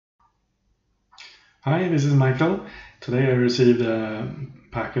Hi, this is Michael. Today I received a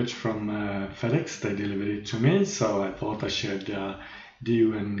package from FedEx. They delivered it to me, so I thought I should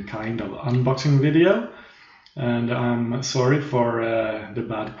do a kind of unboxing video. And I'm sorry for the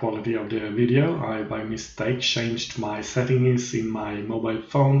bad quality of the video. I by mistake changed my settings in my mobile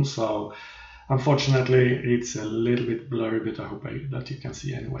phone, so unfortunately it's a little bit blurry, but I hope that you can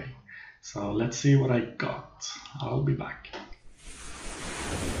see anyway. So let's see what I got. I'll be back.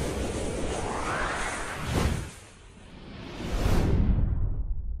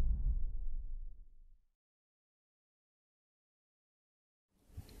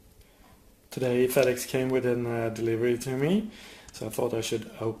 Today FedEx came with a delivery to me, so I thought I should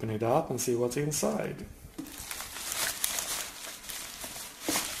open it up and see what's inside.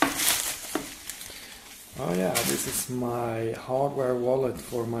 Oh yeah, this is my hardware wallet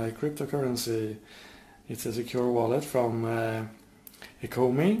for my cryptocurrency. It's a secure wallet from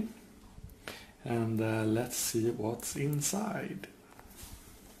Ecomi, and let's see what's inside.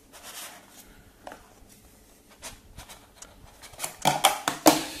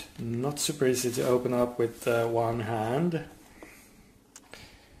 Not super easy to open up with one hand.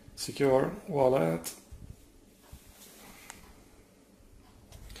 Secure wallet.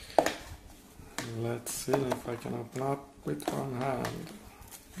 Let's see if I can open up with one hand.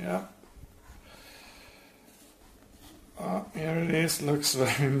 Yeah. Here it is. Looks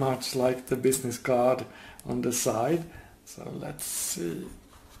very much like the business card on the side. So let's see.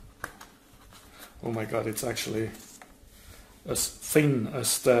 Oh my god, it's actually as thin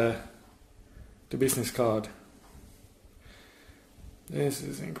as the business card. This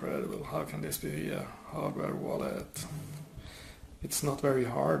is incredible. How can this be a hardware wallet? It's not very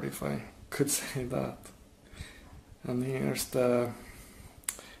hard, if I could say that. And here's the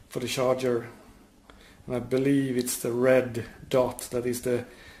for the charger, and I believe it's the red dot that is the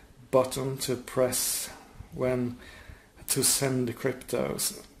button to press when to send the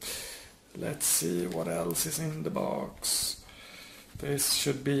cryptos. Let's see what else is in the box. This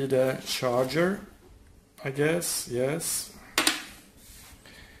should be the charger, I guess, yes.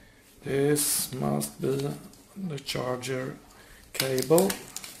 This must be the charger cable.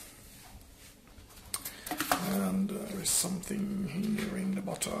 And there is something here in the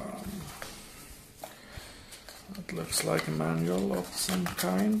bottom. It looks like a manual of some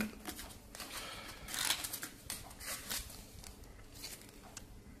kind.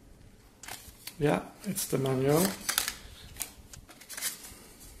 Yeah, it's the manual.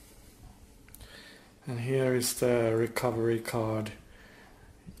 And here is the recovery card.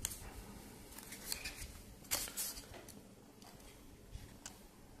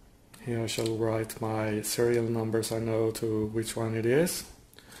 Here I shall write my serial numbers, I know to which one it is.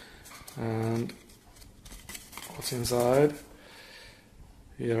 And what's inside?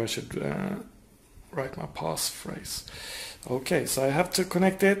 Here I should write my passphrase. Okay, so I have to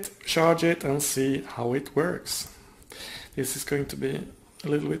connect it, charge it, and see how it works. This is going to be a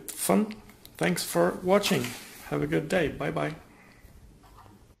little bit fun. Thanks for watching. Have a good day. Bye bye.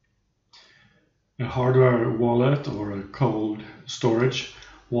 A hardware wallet or a cold storage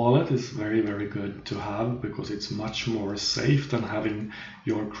wallet is very good to have, because it's much more safe than having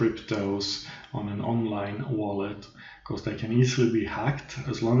your cryptos on an online wallet, because they can easily be hacked.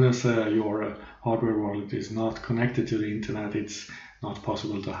 As long as your hardware wallet is not connected to the internet, it's not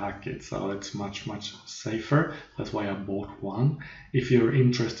possible to hack it, so it's much safer. That's why I bought one. If you're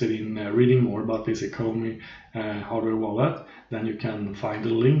interested in reading more about this Ecomi hardware wallet, then you can find a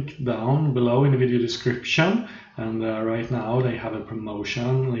link down below in the video description. And right now they have a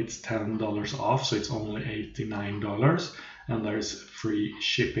promotion. It's $10 off, so it's only $89. And there's free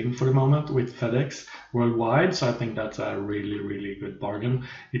shipping for the moment with FedEx worldwide, so I think that's a really good bargain.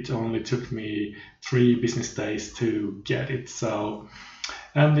 It only took me 3 business days to get it, so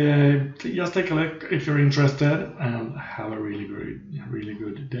just take a look if you're interested, and have a really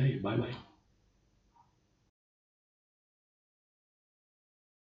good day. Bye bye.